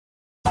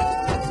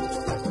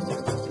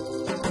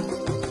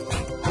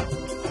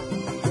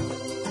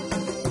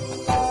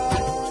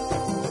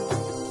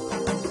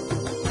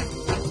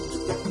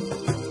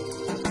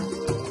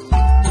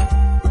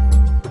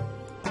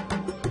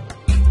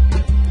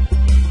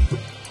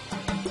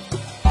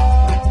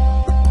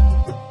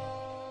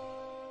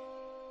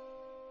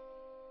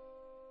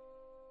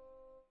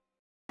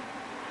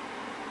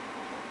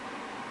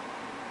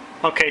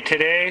Okay,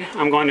 today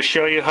I'm going to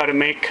show you how to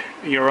make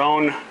your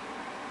own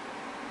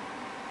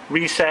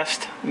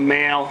recessed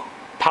male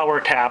power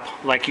tap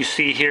like you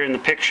see here in the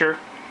picture.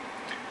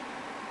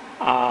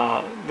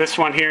 This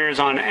one here is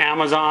on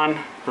Amazon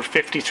for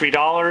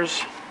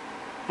 $53.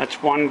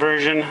 That's one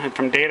version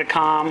from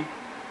Datacom.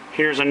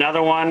 Here's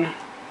another one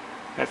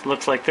that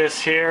looks like this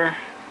here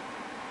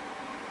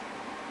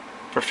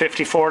for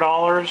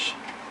 $54.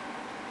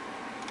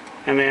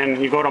 And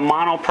then you go to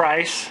mono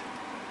price,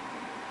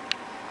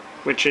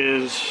 which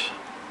is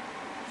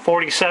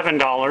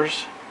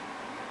 $47.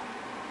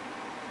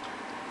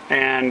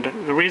 And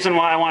the reason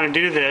why I want to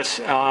do this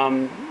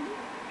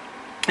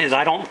is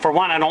I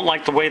don't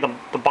like the way the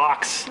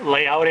box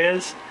layout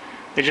is.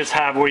 They just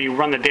have where you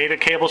run the data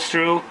cables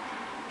through.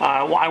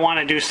 I want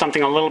to do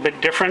something a little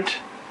bit different.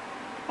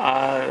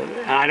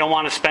 And I don't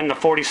want to spend the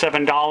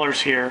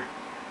 $47 here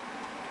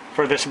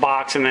for this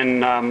box and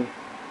then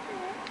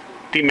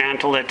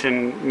demantle it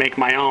and make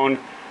my own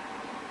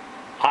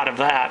out of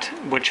that,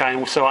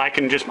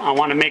 I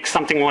want to make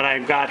something what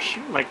I've got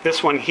like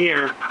this one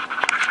here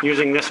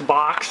using this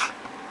box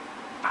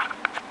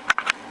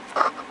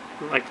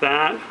like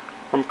that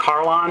from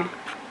Carlon,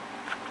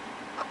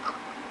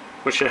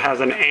 which it has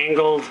an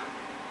angled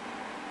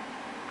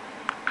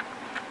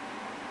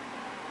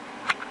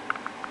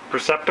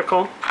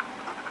receptacle.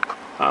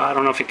 I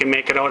don't know if you can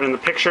make it out in the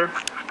picture,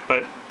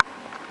 but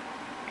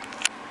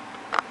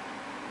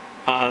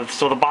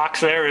so the box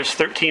there is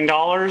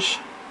 $13.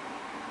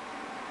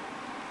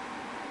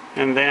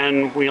 And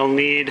then we'll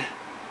need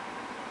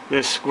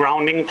this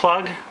grounding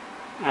plug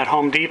at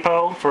Home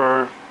Depot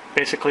for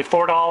basically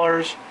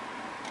 $4,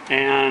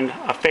 and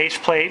a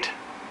faceplate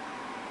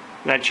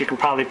that you can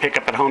probably pick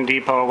up at Home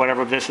Depot or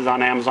whatever. This is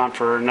on Amazon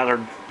for another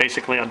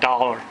basically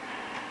 $1.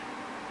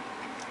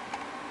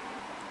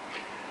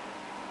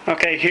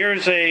 Okay,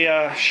 here's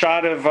a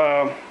shot of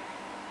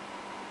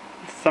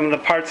some of the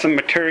parts and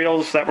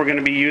materials that we're going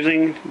to be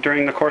using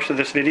during the course of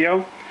this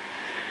video.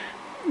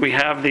 We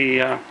have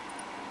the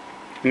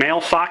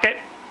male socket,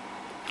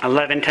 a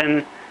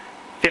Leviton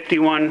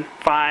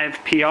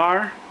 51.5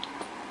 PR,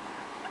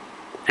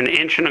 an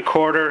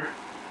 1.25"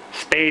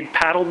 Spade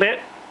paddle bit.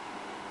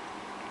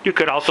 You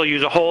could also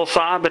use a hole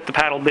saw, but the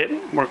paddle bit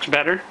works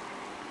better.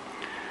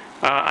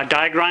 A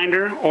die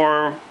grinder,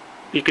 or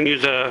you can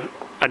use a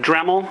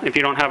Dremel if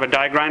you don't have a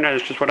die grinder.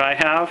 That's just what I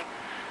have.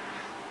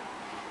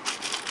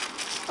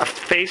 A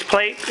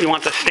faceplate, you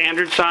want the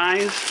standard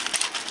size.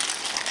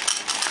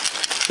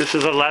 This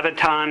is a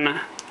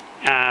Leviton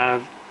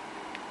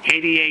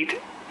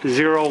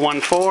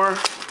 88014.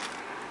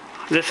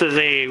 This is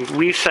a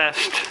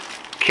recessed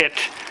kit,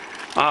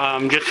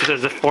 just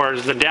as far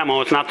as the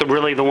demo. It's not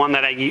really the one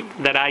that I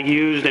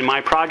used in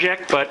my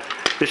project, but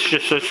this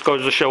just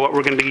goes to show what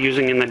we're going to be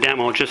using in the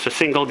demo. It's just a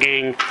single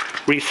gang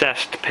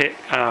recessed kit.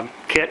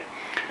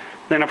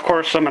 Then of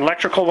course some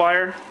electrical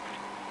wire,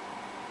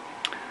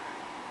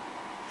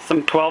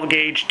 some 12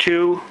 gauge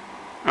 2,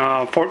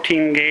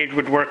 14 gauge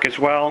would work as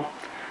well.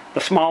 The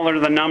smaller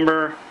the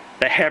number,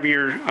 the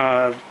heavier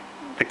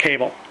the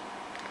cable.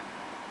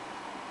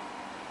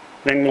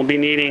 Then we'll be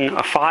needing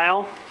a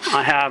file.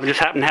 I just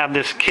happen to have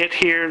this kit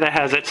here that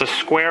has, it's a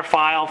square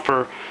file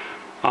for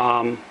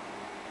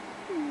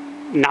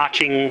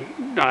notching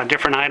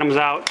different items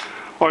out,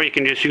 or you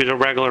can just use a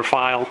regular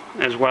file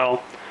as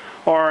well,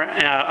 or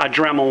a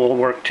Dremel will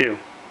work too.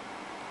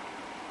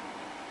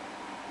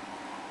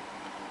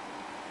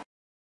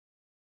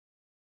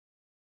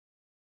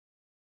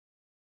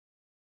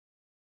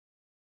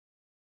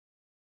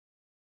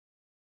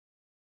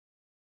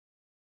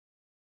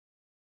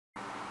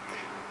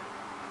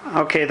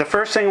 Okay, the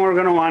first thing we're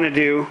going to want to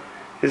do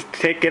is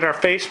get our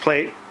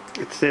faceplate.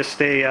 It's just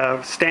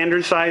a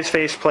standard size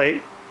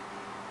faceplate,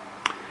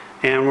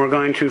 and we're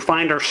going to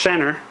find our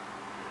center.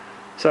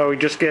 So we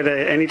just get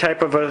any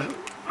type of a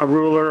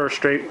ruler or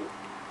straight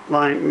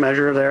line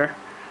measure there,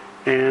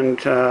 and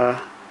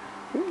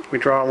we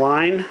draw a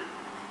line.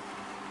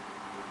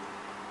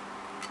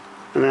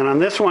 And then on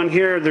this one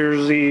here,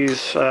 there's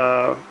these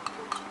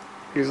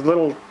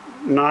little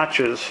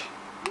notches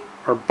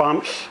or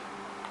bumps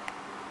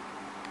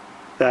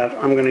that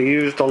I'm going to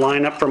use to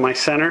line up for my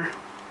center.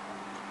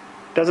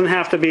 Doesn't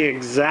have to be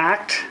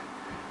exact,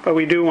 but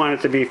we do want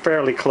it to be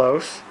fairly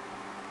close.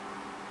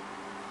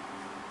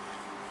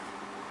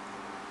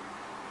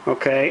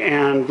 Okay,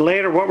 and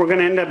later what we're going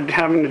to end up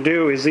having to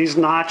do is these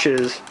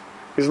notches,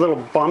 these little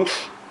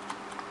bumps,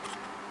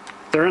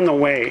 they're in the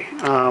way.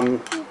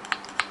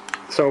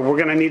 So we're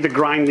going to need to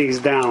grind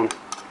these down.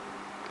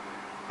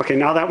 Okay,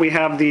 now that we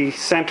have the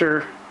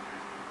center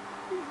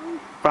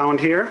found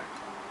here,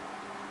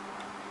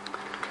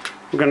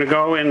 we're going to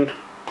go in.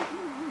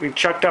 We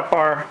chucked up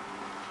our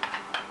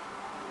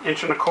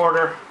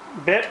 1.25"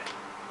 bit,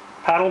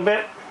 paddle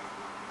bit.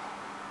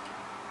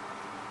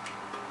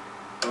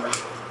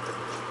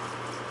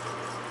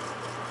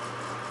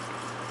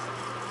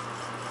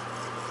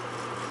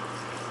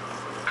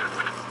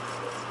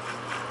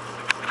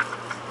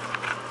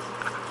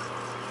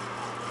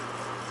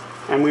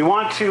 And we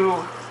want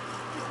to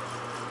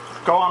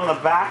go on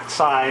the back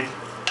side,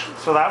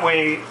 so that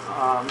way,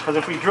 because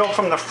if we drill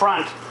from the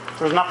front,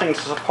 there's nothing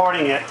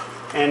supporting it,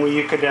 and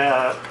you could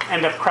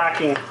end up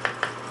cracking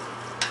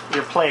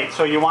your plate.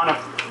 So we want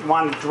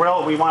to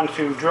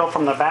drill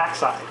from the back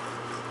side.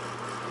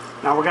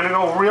 Now we're going to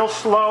go real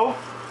slow.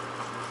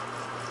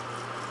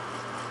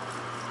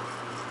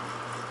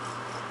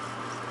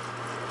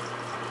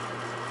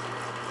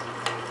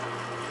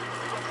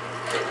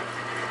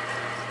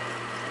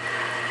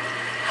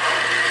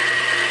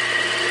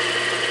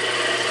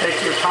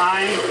 Take your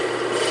time.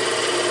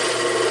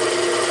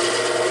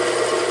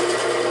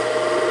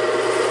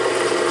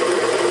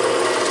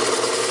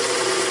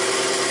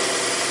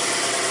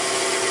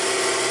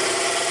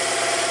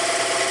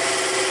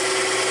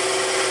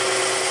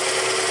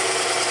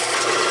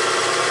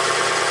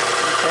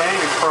 Okay,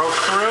 it broke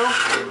through.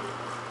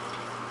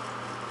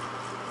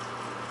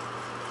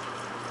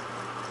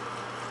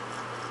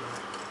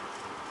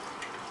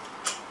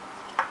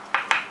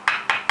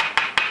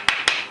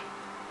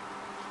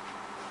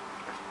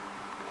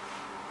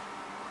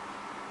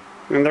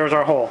 And there's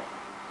our hole.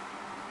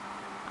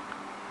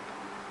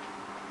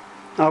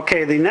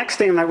 Okay, the next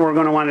thing that we're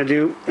going to want to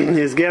do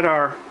is get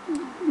our,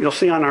 you'll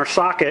see on our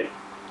socket,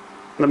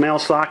 the male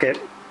socket,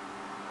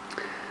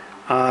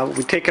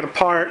 we take it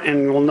apart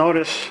and we'll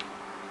notice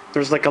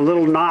there's like a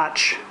little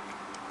notch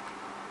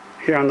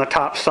here on the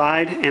top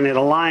side, and it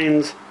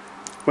aligns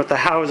with the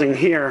housing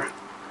here.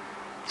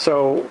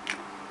 So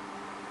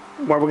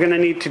what we're going to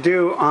need to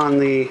do on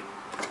the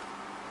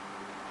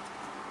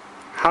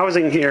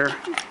housing here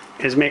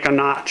is make a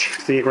notch.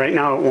 See, right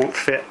now it won't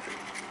fit.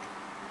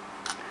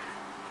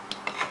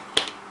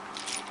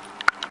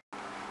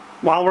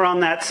 While we're on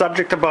that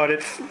subject about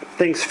it,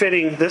 things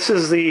fitting, this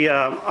is the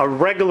a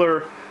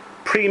regular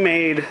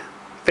pre-made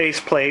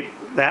faceplate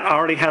that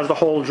already has the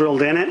hole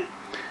drilled in it,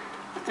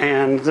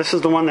 and this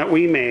is the one that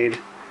we made.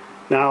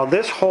 Now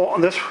this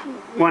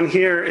one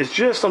here is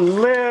just a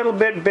little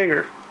bit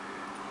bigger.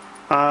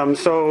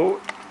 So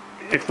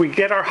if we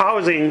get our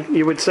housing,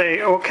 you would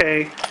say,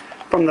 okay,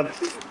 from the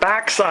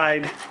back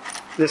side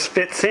this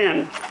fits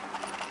in,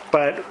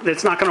 but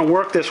it's not going to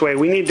work this way.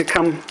 We need to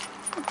come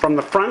from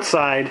the front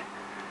side,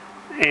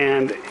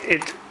 and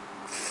it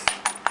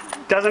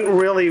doesn't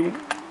really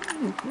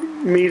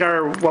meet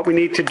what we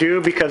need to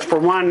do, because for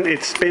one,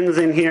 it spins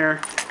in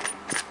here,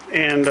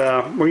 and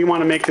we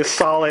want to make this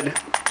solid.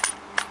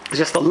 It's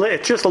just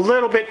a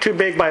little bit too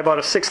big by about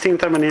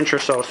 1/16 of an inch or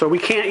so. So we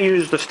can't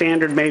use the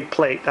standard made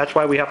plate. That's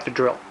why we have to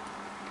drill.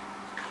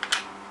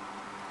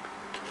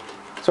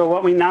 So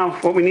what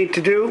we need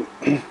to do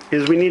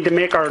is we need to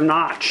make our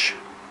notch.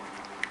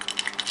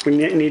 We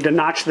need to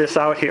notch this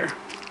out here.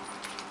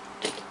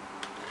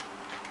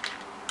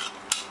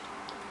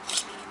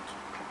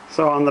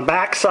 So on the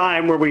back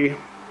side where we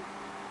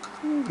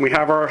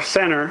have our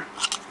center,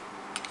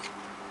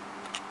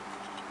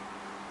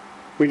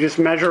 we just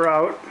measure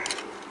out.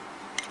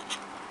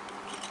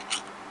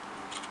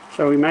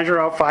 So we measure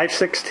out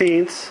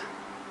 5/16.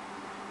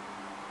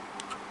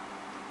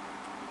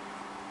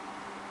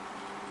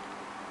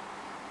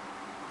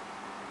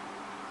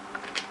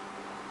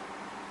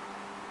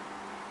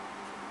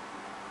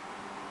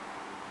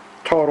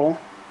 Total.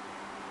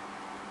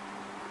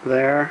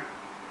 There,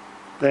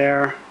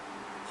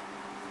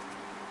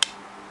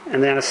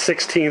 and then a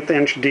 1/16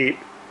 inch deep.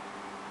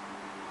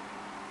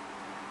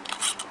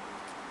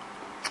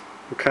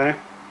 Okay,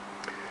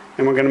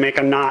 and we're going to make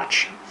a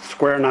notch,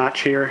 square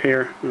notch here,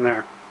 here, and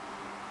there.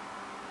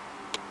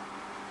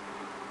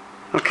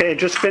 Okay,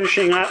 just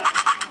finishing up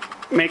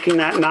making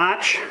that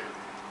notch,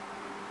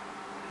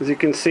 as you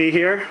can see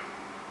here.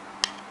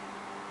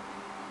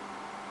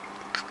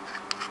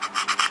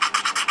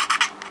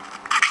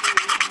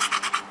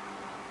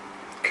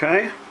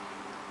 Okay,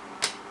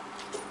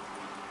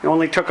 it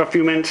only took a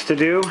few minutes to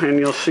do, and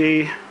you'll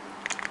see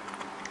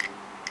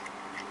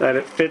that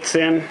it fits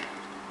in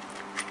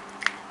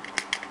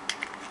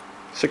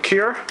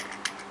secure.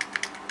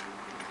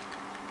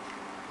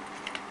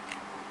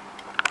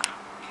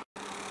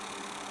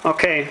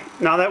 Okay,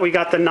 now that we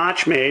got the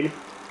notch made,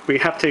 we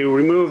have to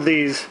remove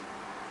these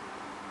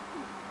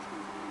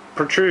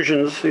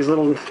protrusions, these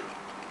little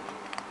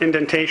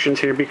indentations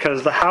here,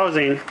 because the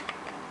housing,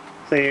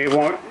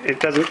 it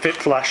doesn't fit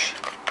flush.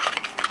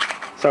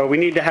 So we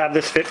need to have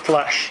this fit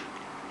flush.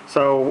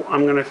 So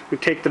I'm going to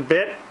take the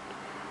bit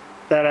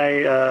that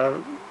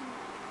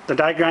the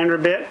die grinder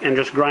bit, and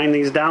just grind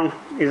these down,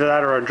 either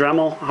that or a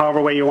Dremel,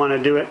 however way you want to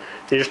do it.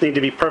 They just need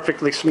to be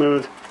perfectly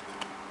smooth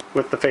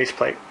with the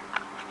faceplate.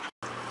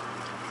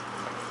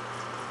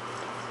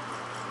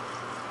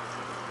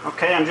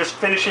 Okay, I'm just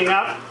finishing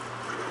up.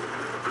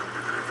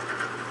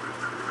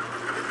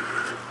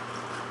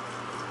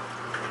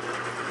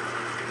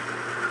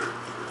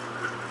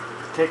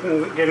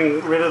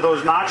 Getting rid of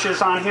those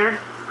notches on here.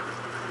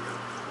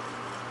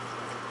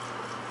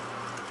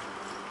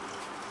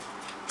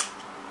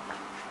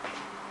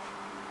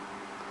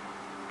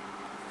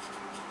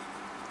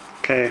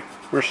 Okay,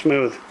 we're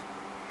smooth.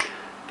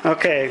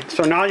 Okay,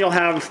 so now you'll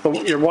have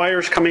your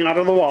wires coming out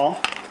of the wall.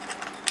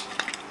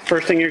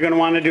 First thing you're going to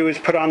want to do is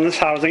put on this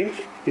housing.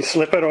 You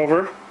slip it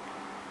over.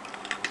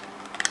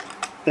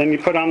 Then you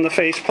put on the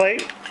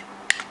faceplate.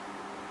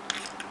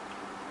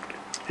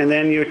 And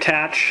then you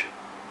attach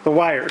the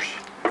wires.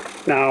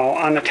 Now,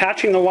 on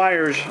attaching the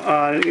wires,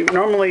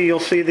 normally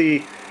you'll see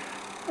the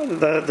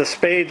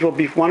spades will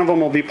be, one of them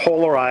will be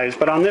polarized,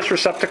 but on this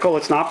receptacle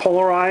it's not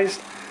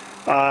polarized.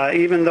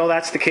 Even though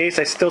that's the case,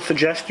 I still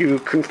suggest you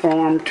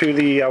conform to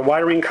the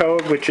wiring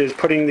code, which is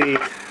putting the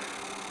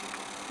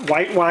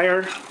white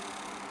wire,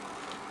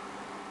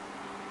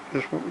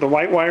 the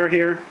white wire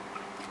here,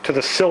 to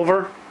the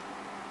silver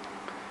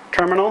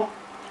terminal,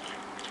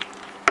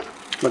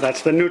 but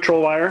that's the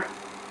neutral wire,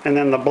 and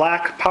then the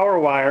black power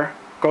wire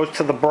goes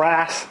to the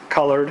brass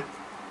colored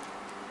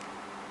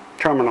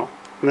terminal.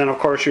 And then of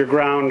course your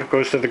ground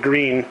goes to the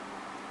green,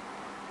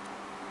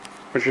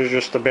 which is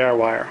just the bare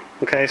wire.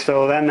 Okay,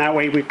 so then that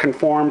way we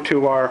conform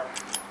to our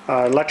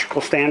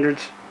electrical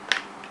standards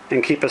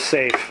and keep us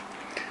safe.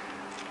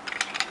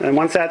 And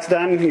once that's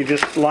done, you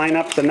just line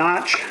up the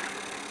notch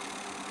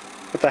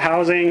with the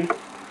housing,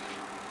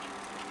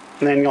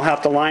 and then you'll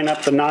have to line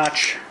up the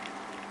notch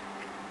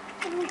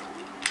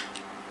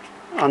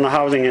on the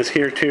housing is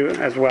here too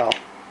as well.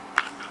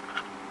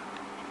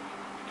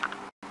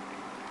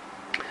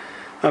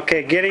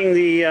 Okay, getting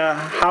the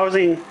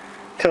housing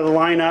to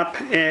line up,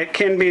 it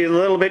can be a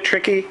little bit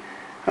tricky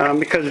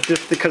because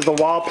the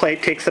wall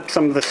plate takes up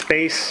some of the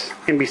space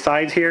in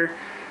besides here.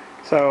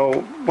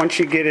 So once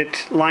you get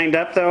it lined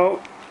up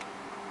though,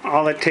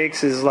 all it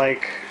takes is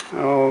like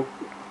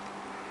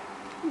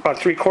about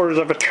 3/4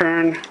 of a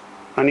turn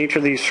on each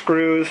of these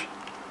screws,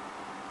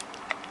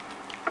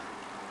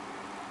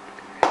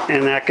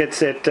 and that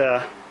gets it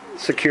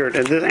secured.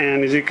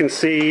 And as you can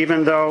see,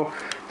 even though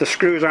the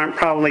screws aren't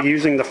probably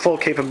using the full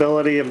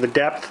capability of the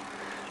depth,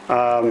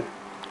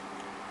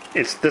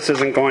 this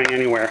isn't going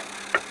anywhere.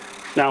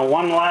 Now,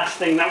 one last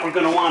thing that we're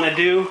going to want to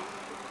do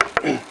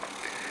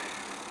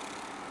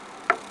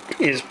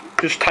is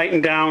just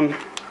tighten down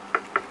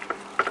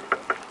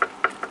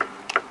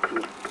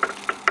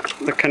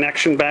the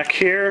connection back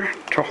here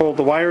to hold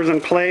the wires in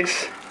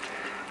place,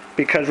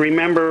 because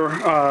remember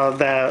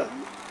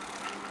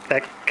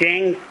that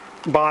gang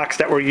box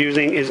that we're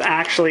using is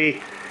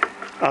actually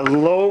a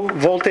low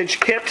voltage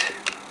kit,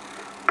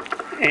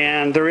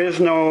 and there is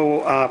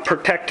no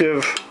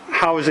protective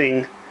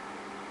housing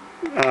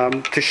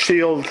to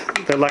shield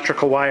the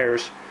electrical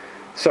wires.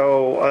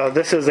 So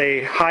this is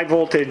a high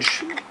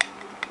voltage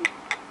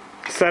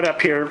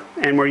setup here,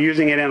 and we're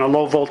using it in a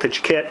low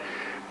voltage kit.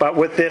 But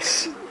with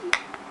this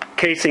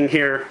casing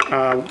here,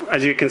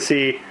 as you can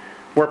see,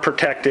 we're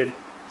protected.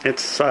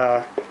 It's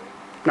not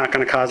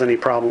going to cause any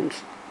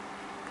problems.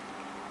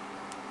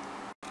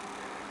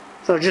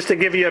 So just to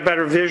give you a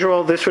better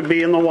visual, this would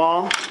be in the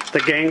wall. The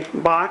gang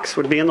box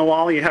would be in the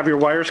wall. You have your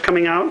wires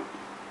coming out.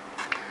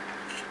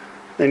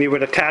 Then you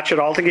would attach it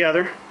all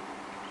together.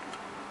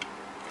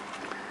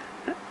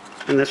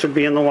 And this would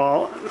be in the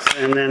wall.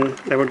 And then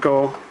they would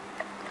go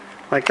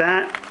like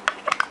that.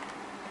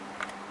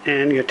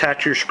 And you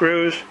attach your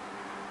screws.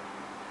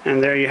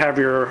 And there you have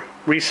your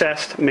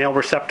recessed male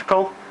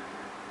receptacle.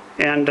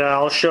 And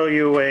I'll show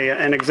you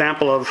an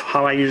example of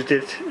how I used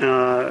it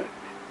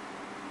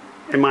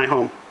in my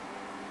home.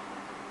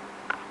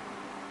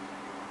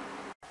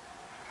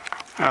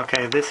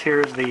 Okay, this here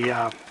is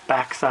the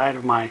back side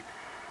of my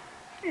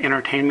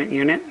entertainment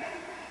unit.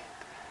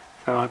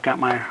 So I've got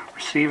my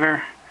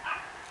receiver,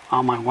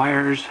 all my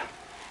wires,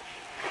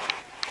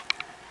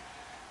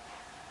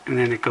 and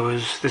then it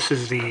goes, this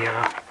is the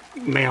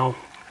male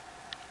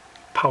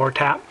power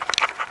tap.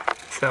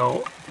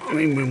 So let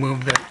me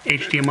remove the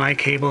HDMI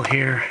cable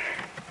here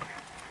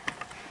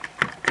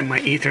and my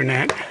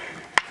Ethernet,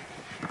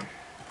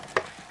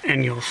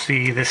 and you'll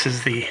see this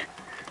is the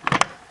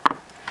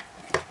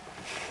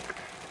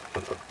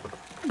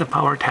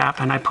power tap,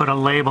 and I put a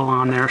label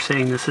on there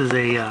saying this is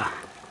a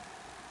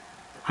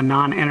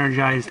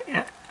non-energized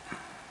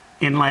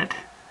inlet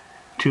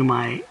to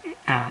my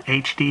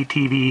HD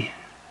TV,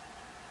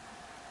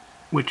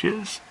 which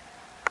is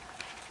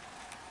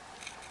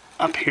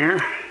up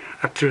here,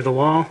 up through the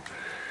wall.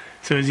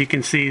 So as you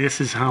can see, this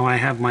is how I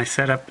have my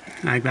setup.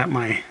 I got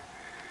my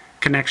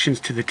connections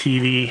to the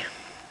TV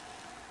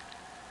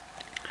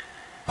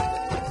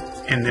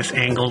in this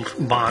angled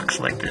box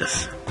like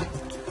this.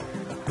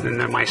 And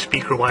then my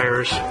speaker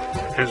wires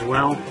as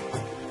well.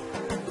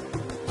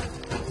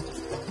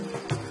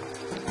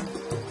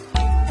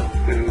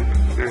 And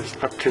there's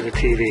up to the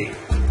TV.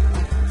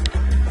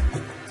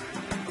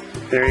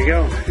 There you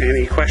go.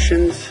 Any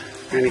questions,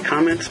 any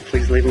comments,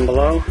 please leave them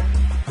below.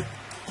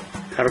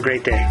 Have a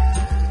great day.